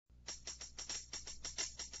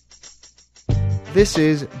This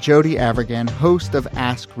is Jody Avirgan, host of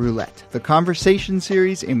Ask Roulette, the conversation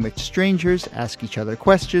series in which strangers ask each other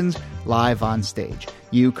questions live on stage.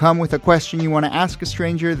 You come with a question you want to ask a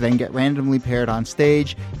stranger, then get randomly paired on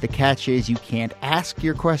stage. The catch is you can't ask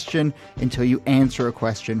your question until you answer a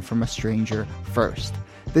question from a stranger first.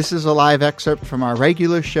 This is a live excerpt from our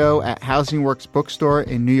regular show at Housing Works Bookstore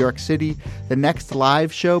in New York City. The next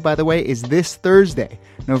live show, by the way, is this Thursday,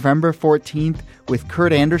 November 14th, with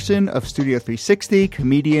Kurt Anderson of Studio 360,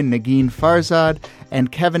 comedian Nagin Farzad, and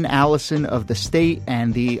Kevin Allison of The State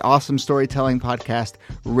and the awesome storytelling podcast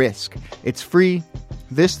Risk. It's free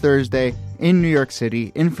this Thursday in New York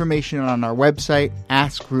City. Information on our website,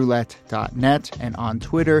 askroulette.net, and on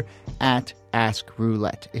Twitter at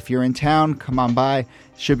AskRoulette. If you're in town, come on by.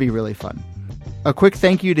 Should be really fun. A quick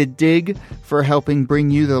thank you to Dig for helping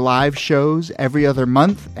bring you the live shows every other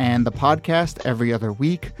month and the podcast every other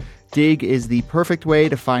week. Dig is the perfect way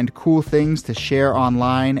to find cool things to share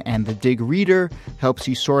online, and the Dig Reader helps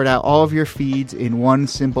you sort out all of your feeds in one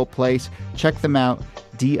simple place. Check them out,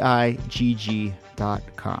 digg.com.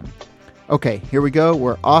 Okay, here we go.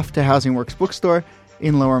 We're off to Housing Works Bookstore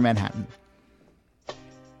in Lower Manhattan.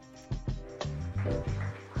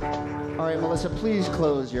 All right, Melissa, please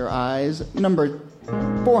close your eyes. Number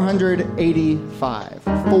 485.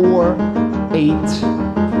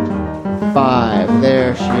 485.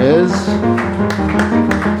 There she is.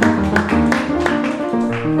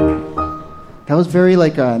 That was very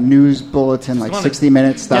like a news bulletin, like 60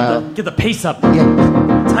 Minutes style. Get the pace up. Yeah.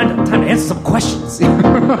 Time to answer some questions. All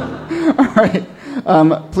right.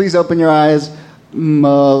 Please open your eyes.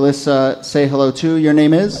 Melissa, say hello to. Your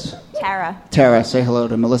name is? Tara. Tara, say hello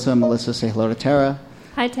to Melissa. Melissa, say hello to Tara.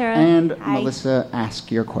 Hi, Tara. And Hi. Melissa,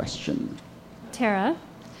 ask your question. Tara,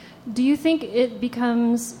 do you think it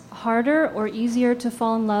becomes harder or easier to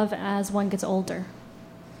fall in love as one gets older?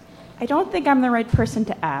 I don't think I'm the right person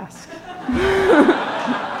to ask.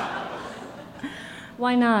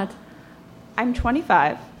 Why not? I'm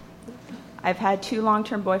 25. I've had 2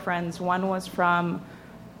 long-term boyfriends. One was from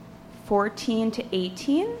 14 to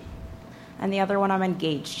 18, and the other one I'm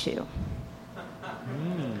engaged to.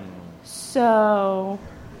 So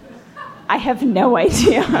I have no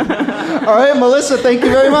idea. All right, Melissa, thank you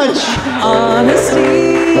very much. Honesty.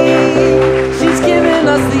 She's giving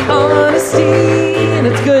us the honesty, and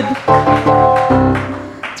it's good.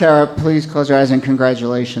 Tara, please close your eyes, and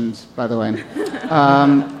congratulations, by the way.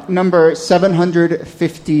 Number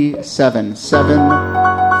 757.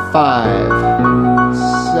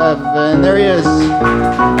 757. There he is.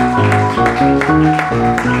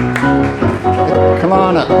 Come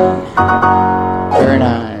on up. Very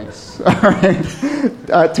nice. All right.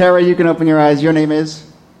 Tara, you can open your eyes. Your name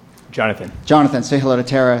is? Jonathan. Jonathan, say hello to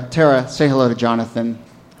Tara. Tara, say hello to Jonathan.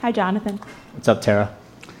 Hi, Jonathan. What's up, Tara?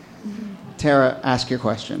 Tara, ask your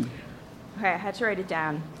question. Okay, I had to write it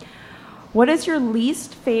down. What is your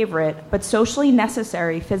least favorite but socially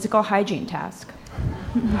necessary physical hygiene task?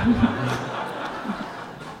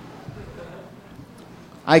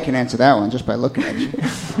 I can answer that one just by looking at you.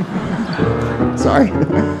 Sorry.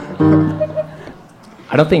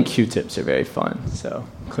 I don't think Q-tips are very fun, so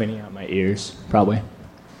cleaning out my ears, probably.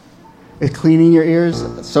 Is cleaning your ears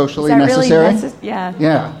socially Is that necessary? really yeah.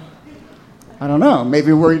 Yeah. I don't know.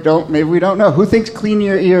 Maybe we don't know. Who thinks cleaning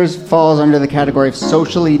your ears falls under the category of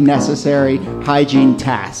socially necessary hygiene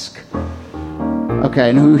task?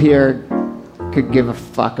 Okay, and who here could give a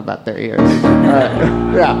fuck about their ears? All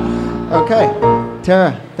right. Yeah. Okay.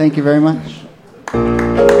 Tara, thank you very much.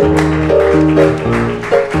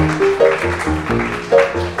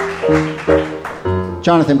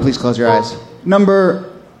 Jonathan, please close your eyes. Number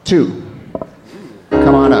 2.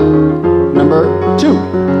 Come on up. Number 2.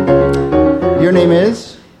 Your name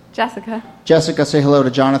is? Jessica. Jessica, say hello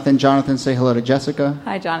to Jonathan. Jonathan, say hello to Jessica.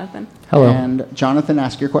 Hi, Jonathan. Hello. And Jonathan,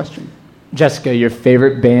 ask your question. Jessica, your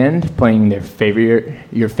favorite band playing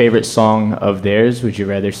your favorite song of theirs, would you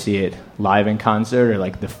rather see it live in concert or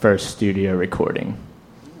like the first studio recording?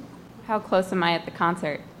 How close am I at the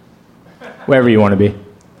concert? Wherever you want to be.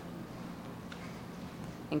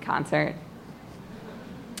 In concert.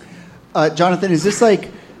 Jonathan, is this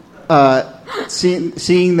like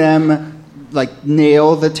seeing them like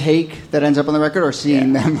nail the take that ends up on the record, or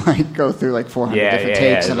seeing them like go through like 400 different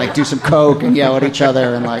takes and like do some coke and yell at each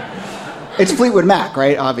other and like it's Fleetwood Mac,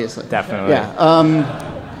 right? Obviously, definitely.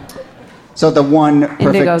 Yeah. So the one perfect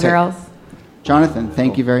Indigo take. Girls. Jonathan,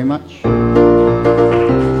 thank you very much.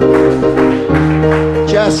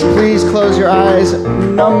 Jess, please close your eyes.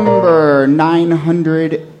 Number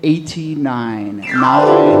 989.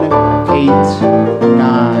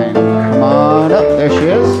 989. Come on up. There she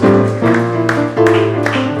is.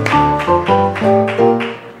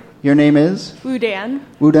 Your name is? Wudan.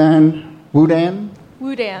 Wudan. Wudan?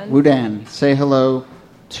 Wudan. Wudan. Say hello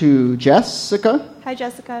to Jessica. Hi,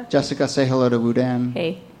 Jessica. Jessica, say hello to Wudan.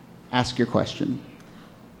 Hey, Ask your question.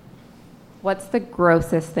 what's the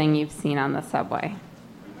grossest thing you've seen on the subway?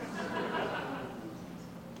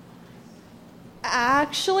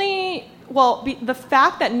 Actually, well, the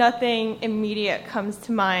fact that nothing immediate comes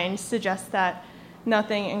to mind suggests that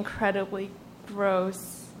nothing incredibly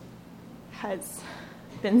gross has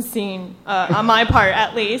been seen, on my part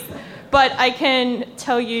at least. But I can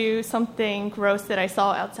tell you something gross that I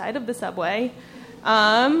saw outside of the subway.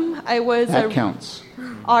 I was That counts.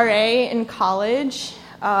 RA in college.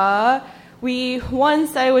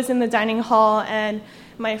 Once I was in the dining hall and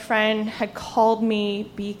my friend had called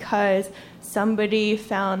me because somebody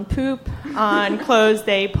found poop on clothes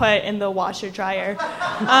they put in the washer dryer. So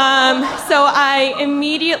I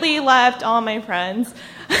immediately left all my friends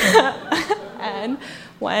and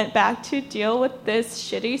went back to deal with this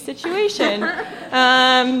shitty situation.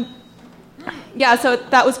 So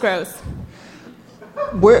that was gross.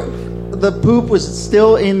 Where the poop was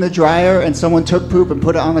still in the dryer and someone took poop and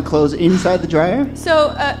put it on the clothes inside the dryer?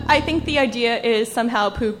 So I think the idea is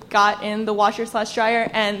somehow poop got in the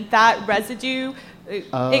washer/dryer, and that residue,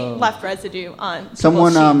 it left residue on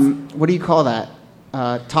Someone, people's sheets. what do you call that?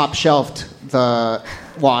 Top shelved the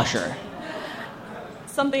washer.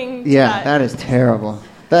 Something. Yeah, that is terrible.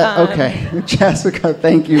 Okay, Jessica,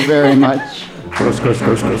 thank you very much. Gross.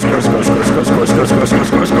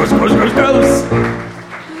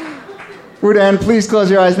 Rudan, please close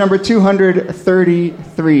your eyes. Number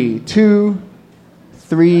 233.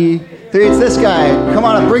 233. It's this guy. Come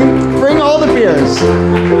on up. Bring all the beers.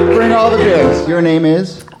 Bring all the beers. Your name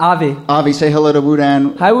is? Avi. Avi, say hello to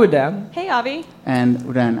Wudan. Hi, Wudan. Hey, Avi. And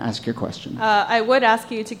Wudan, ask your question. I would ask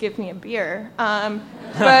you to give me a beer.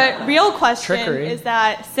 But real question Trickery. is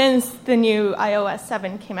that since the new iOS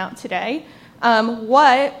 7 came out today,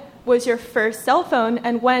 what was your first cell phone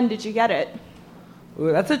and when did you get it? Ooh,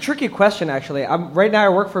 that's a tricky question, actually. Right now I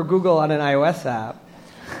work for Google on an iOS app,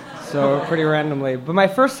 so pretty randomly. But my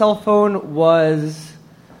first cell phone was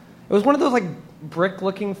one of those like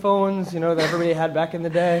brick-looking phones, that everybody had back in the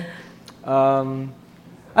day. I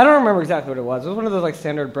don't remember exactly what it was. It was one of those like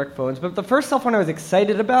standard brick phones. But the first cell phone I was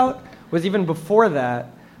excited about was even before that.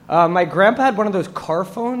 My grandpa had one of those car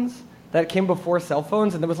phones that came before cell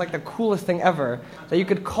phones, and it was like the coolest thing ever. That you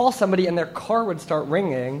could call somebody and their car would start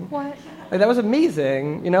ringing. What? Like, that was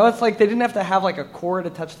amazing. It's like they didn't have to have like a cord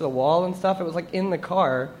attached to the wall and stuff. It was like in the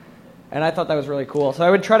car, and I thought that was really cool. So I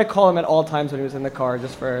would try to call him at all times when he was in the car,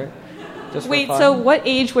 just for Wait, fun. so what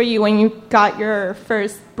age were you when you got your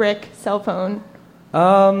first brick cell phone? I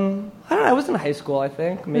don't know. I was in high school, I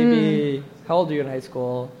think. Maybe. How old are you in high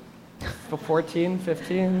school? 14,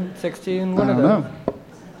 15, 16? One I of don't them. know.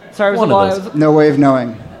 Sorry, it was One a of lot. those. No way of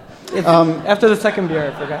knowing. After the second beer,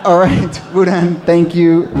 I forgot. All right, Wudan, thank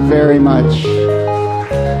you very much.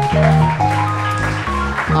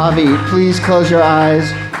 Avi, please close your eyes.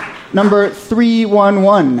 Number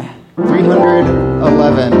 311.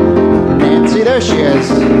 311. Nancy, there she is.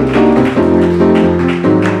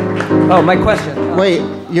 Oh, my question. Wait,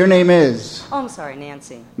 your name is? Oh, I'm sorry,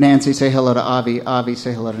 Nancy. Nancy, say hello to Avi. Avi,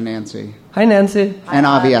 say hello to Nancy. Hi, Nancy. And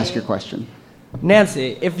Hi, Avi, Avi. ask your question.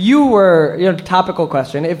 Nancy, if you were, topical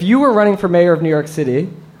question, if you were running for mayor of New York City,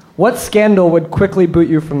 what scandal would quickly boot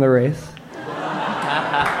you from the race?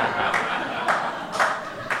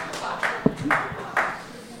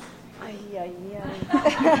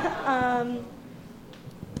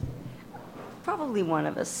 Probably one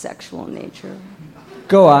of a sexual nature.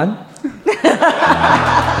 Go on.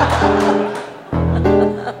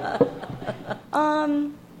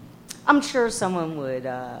 I'm sure someone would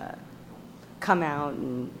come out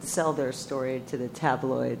and sell their story to the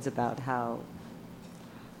tabloids about how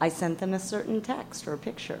I sent them a certain text or a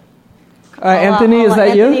picture. Anthony, is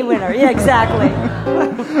that you? Anthony Winter. Yeah, exactly.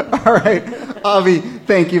 All right, Avi,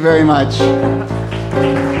 thank you very much.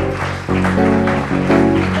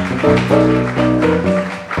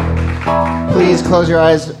 Please close your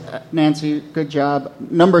eyes. Nancy, good job.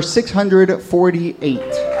 Number 648.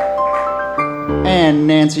 And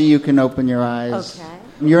Nancy, you can open your eyes. Okay.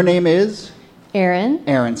 Your name is? Erin.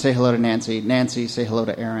 Erin, say hello to Nancy. Nancy, say hello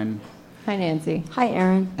to Erin. Hi, Nancy. Hi,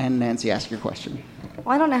 Erin. And Nancy, ask your question.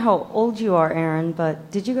 Well, I don't know how old you are, Erin,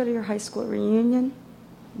 but did you go to your high school reunion?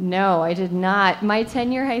 No, I did not. My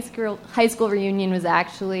 10-year high school reunion was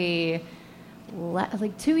actually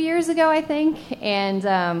like 2 years ago, I think. And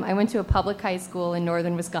I went to a public high school in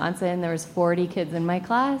northern Wisconsin. There was 40 kids in my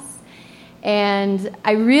class. And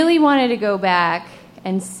I really wanted to go back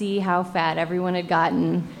and see how fat everyone had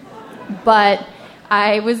gotten. But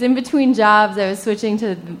I was in between jobs. I was switching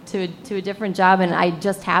to a different job, and I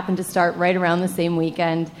just happened to start right around the same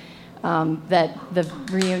weekend that the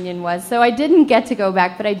reunion was. So I didn't get to go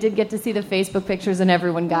back, but I did get to see the Facebook pictures, and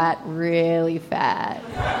everyone got really fat.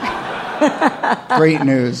 Great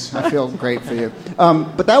news. I feel great for you.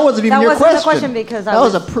 But that wasn't even your question. That wasn't the question. question because that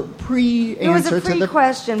was a pre-answer to the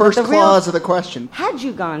question, first clause of the question. Had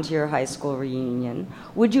you gone to your high school reunion,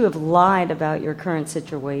 would you have lied about your current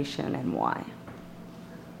situation and why?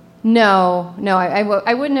 No,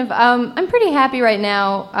 I wouldn't have. I'm pretty happy right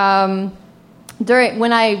now.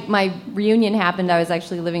 When my reunion happened, I was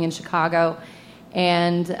actually living in Chicago,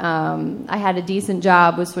 and I had a decent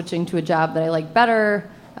job. Was switching to a job that I liked better.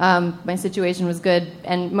 My situation was good,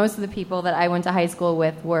 and most of the people that I went to high school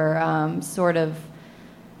with were sort of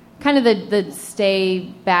kind of the stay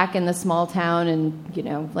back in the small town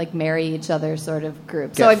and like marry each other sort of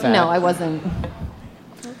group. So I wasn't.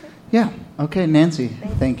 Yeah. Okay, Nancy.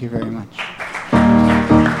 Thank you very much.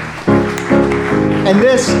 And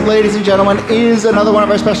this, ladies and gentlemen, is another one of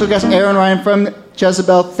our special guests, Erin Ryan from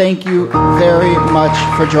Jezebel. Thank you very much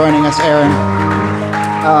for joining us, Erin.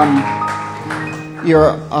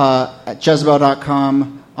 You're at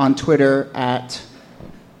Jezebel.com, on Twitter at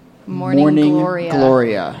Morning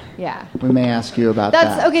Gloria. Yeah. We may ask you about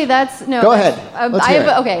that. Okay, Go ahead. Let's hear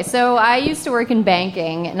it. Okay, so I used to work in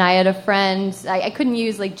banking, and I had a friend. I couldn't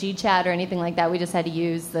use like GChat or anything like that. We just had to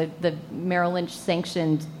use the Merrill Lynch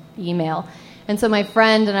sanctioned email. And so my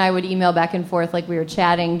friend and I would email back and forth like we were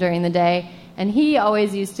chatting during the day. And he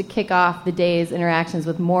always used to kick off the day's interactions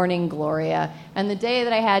with Morning Gloria. And the day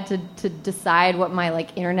that I had to decide what my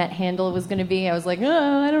internet handle was going to be, I was like,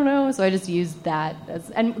 oh, I don't know. So I just used that.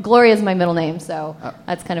 And Gloria is my middle name, so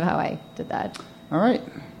that's kind of how I did that. All right.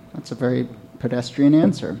 That's a very pedestrian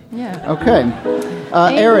answer. Yeah. Okay.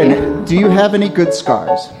 Erin, do you have any good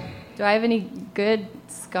scars? Do I have any good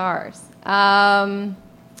scars?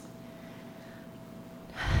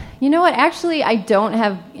 You know what? Actually, I don't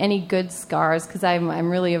have any good scars because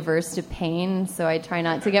I'm really averse to pain, so I try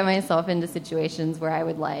not to get myself into situations where I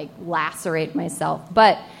would lacerate myself.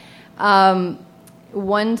 But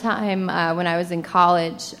one time when I was in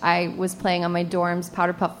college, I was playing on my dorm's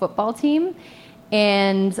powder puff football team,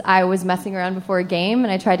 and I was messing around before a game,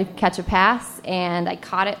 and I tried to catch a pass, and I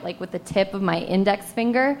caught it with the tip of my index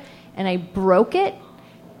finger, and I broke it.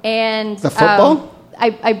 And the football?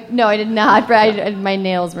 No, I did not. My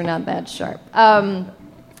nails were not that sharp.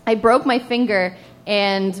 I broke my finger,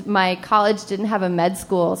 and my college didn't have a med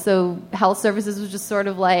school, so health services was just sort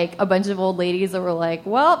of like a bunch of old ladies that were like,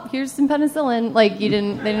 "Well, here's some penicillin." They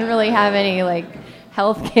didn't really have any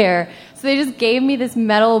health care, so they just gave me this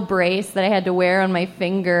metal brace that I had to wear on my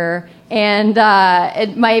finger, and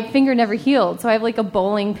my finger never healed. So I have a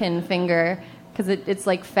bowling pin finger because it's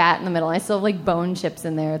fat in the middle. I still have bone chips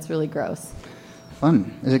in there. It's really gross.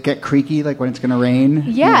 Fun. Does it get creaky when it's going to rain?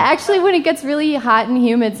 Yeah, actually when it gets really hot and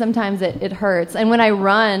humid, sometimes it hurts. And when I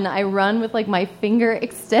run with my finger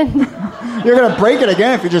extended. You're going to break it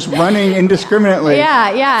again if you're just running indiscriminately.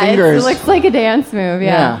 Yeah. It looks like a dance move,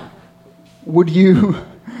 yeah. Would you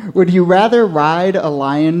rather ride a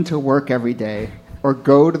lion to work every day or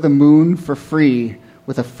go to the moon for free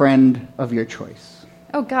with a friend of your choice?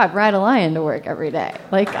 Oh, God, ride a lion to work every day.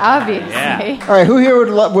 Obviously. Yeah. All right, who here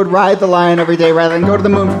would ride the lion every day rather than go to the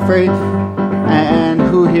moon for free? And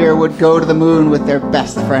who here would go to the moon with their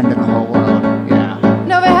best friend in the whole world? Yeah.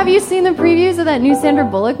 No, but have you seen the previews of that new Sandra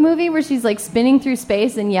Bullock movie where she's, spinning through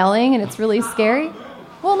space and yelling, and it's really scary?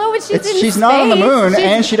 Well, no, but she's not on the moon,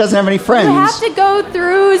 and she doesn't have any friends. You have to go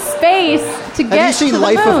through space to get to the moon. Have you seen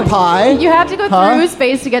Life of Pi? You have to go through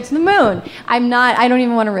space to get to the moon. I don't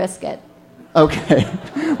even want to risk it. Okay.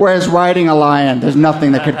 Whereas riding a lion, there's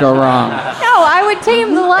nothing that could go wrong. No, I would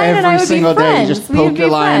tame the lion and I would be friends. Every single day, you just poke your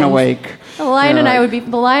lion awake. The lion and I would be.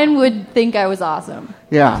 The lion would think I was awesome.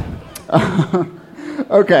 Yeah.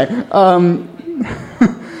 Okay.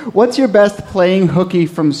 What's your best playing hooky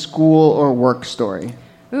from school or work story?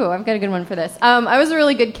 Ooh, I've got a good one for this. I was a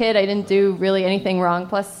really good kid. I didn't do really anything wrong.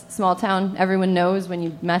 Plus, small town, everyone knows when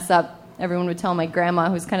you mess up. Everyone would tell my grandma,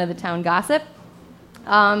 who's kind of the town gossip.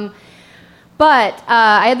 But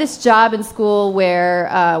I had this job in school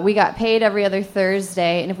where we got paid every other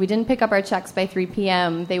Thursday, and if we didn't pick up our checks by 3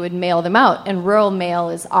 p.m., they would mail them out, and rural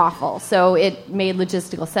mail is awful. So it made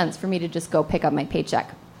logistical sense for me to just go pick up my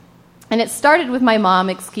paycheck. And it started with my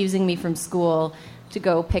mom excusing me from school to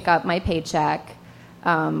go pick up my paycheck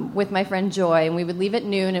with my friend Joy, and we would leave at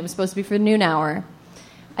noon. It was supposed to be for the noon hour.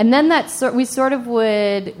 And then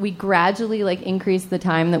we gradually like increased the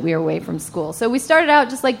time that we were away from school. So we started out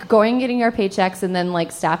just like going and getting our paychecks and then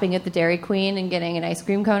like stopping at the Dairy Queen and getting an ice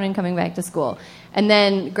cream cone and coming back to school. And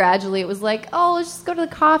then gradually it was like, oh, let's just go to the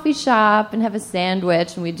coffee shop and have a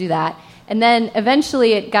sandwich, and we'd do that. And then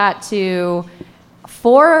eventually it got to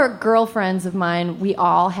 4 girlfriends of mine. We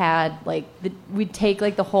all had like we'd take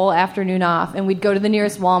like the whole afternoon off, and we'd go to the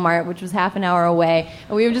nearest Walmart, which was half an hour away,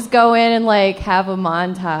 and we would just go in and like have a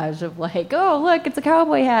montage of like, oh look, it's a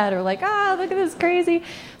cowboy hat, or like, look at this crazy.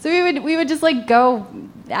 So we would just like go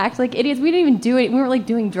act like idiots. We didn't even do it. We weren't like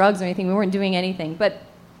doing drugs or anything. We weren't doing anything. But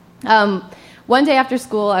one day after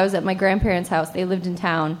school, I was at my grandparents' house. They lived in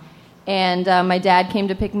town, and my dad came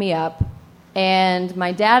to pick me up. And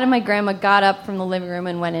my dad and my grandma got up from the living room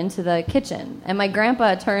and went into the kitchen. And my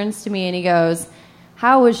grandpa turns to me and he goes,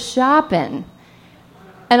 "How was shopping?"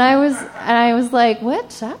 And I was like,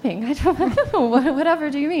 "What, shopping? I don't know. Whatever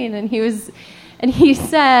do you mean?" And he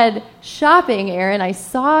said, "Shopping, Erin. I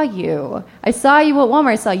saw you at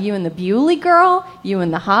Walmart. I saw you and the Bewley girl, you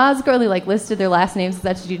and the Haas girl." They like listed their last names, because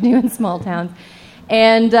that's what you do in small towns.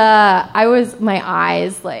 And my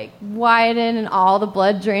eyes like widened and all the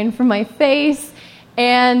blood drained from my face.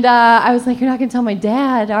 And I was like, "You're not going to tell my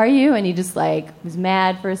dad, are you?" And he just like was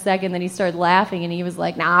mad for a second. Then he started laughing and he was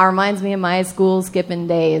like, "Nah, reminds me of my school skipping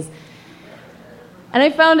days." And I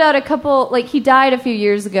found out he died a few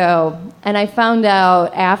years ago. And I found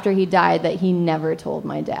out after he died that he never told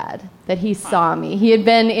my dad, that he saw me. He had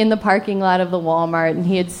been in the parking lot of the Walmart and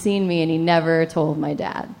he had seen me, and he never told my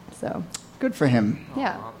dad. So... Good for him.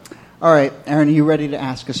 Yeah. All right, Erin, are you ready to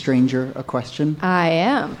ask a stranger a question? I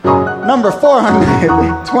am. Number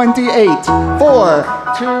 428.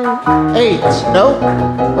 428. Nope.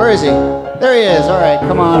 Where is he? There he is. All right,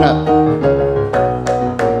 come on up.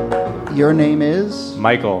 Your name is?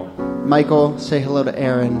 Michael. Michael, say hello to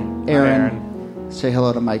Erin. Erin, say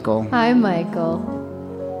hello to Michael. Hi, Michael.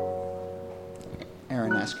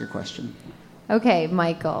 Erin, ask your question. Okay,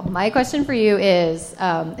 Michael. My question for you is,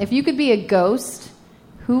 if you could be a ghost,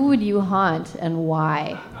 who would you haunt and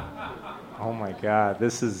why? Oh my God, I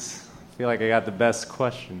feel like I got the best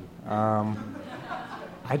question.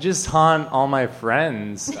 I just haunt all my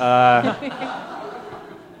friends.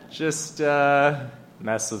 Just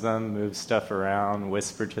mess with them, move stuff around,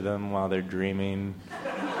 whisper to them while they're dreaming,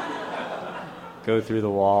 go through the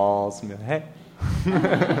walls, and be like, hey.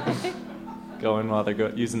 Go in while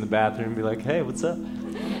they're using the bathroom and be like, hey, what's up?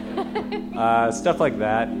 Stuff like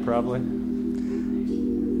that, probably.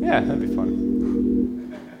 Yeah, that'd be fun.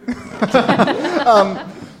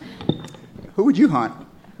 Who would you haunt?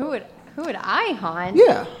 Who would I haunt?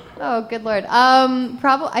 Yeah. Oh, good Lord.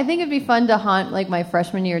 I think it'd be fun to haunt like my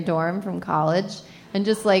freshman year dorm from college, and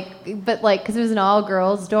just because it was an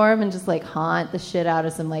all-girls dorm, and just like haunt the shit out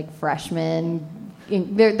of some like freshmen.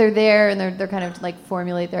 They're there and they're kind of like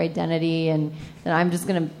formulate their identity, and then I'm just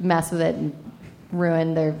gonna mess with it and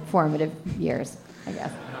ruin their formative years, I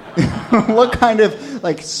guess. What kind of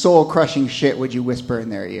like soul crushing shit would you whisper in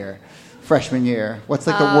their ear, freshman year? What's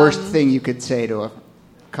like the worst thing you could say to a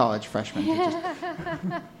college freshman?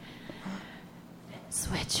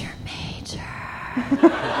 Switch your major.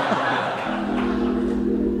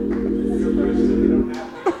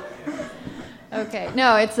 Okay,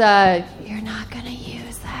 no, it's you're not gonna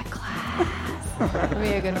use that class. That'd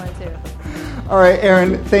be a good one too. All right,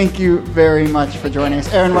 Erin, thank you very much for joining us.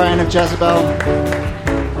 Erin Ryan of Jezebel.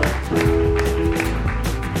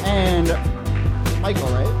 And Michael,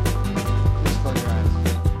 right? Please close your eyes.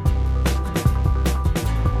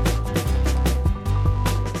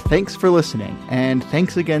 Thanks for listening, and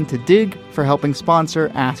thanks again to Dig for helping sponsor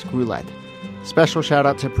Ask Roulette. Special shout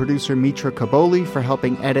out to producer Mitra Kaboli for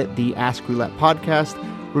helping edit the Ask Roulette podcast.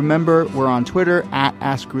 Remember, we're on Twitter at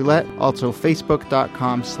Ask Roulette, also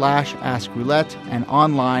facebook.com/AskRoulette, and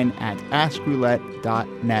online at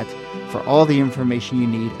askroulette.net for all the information you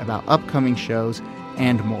need about upcoming shows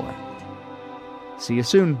and more. See you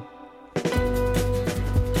soon.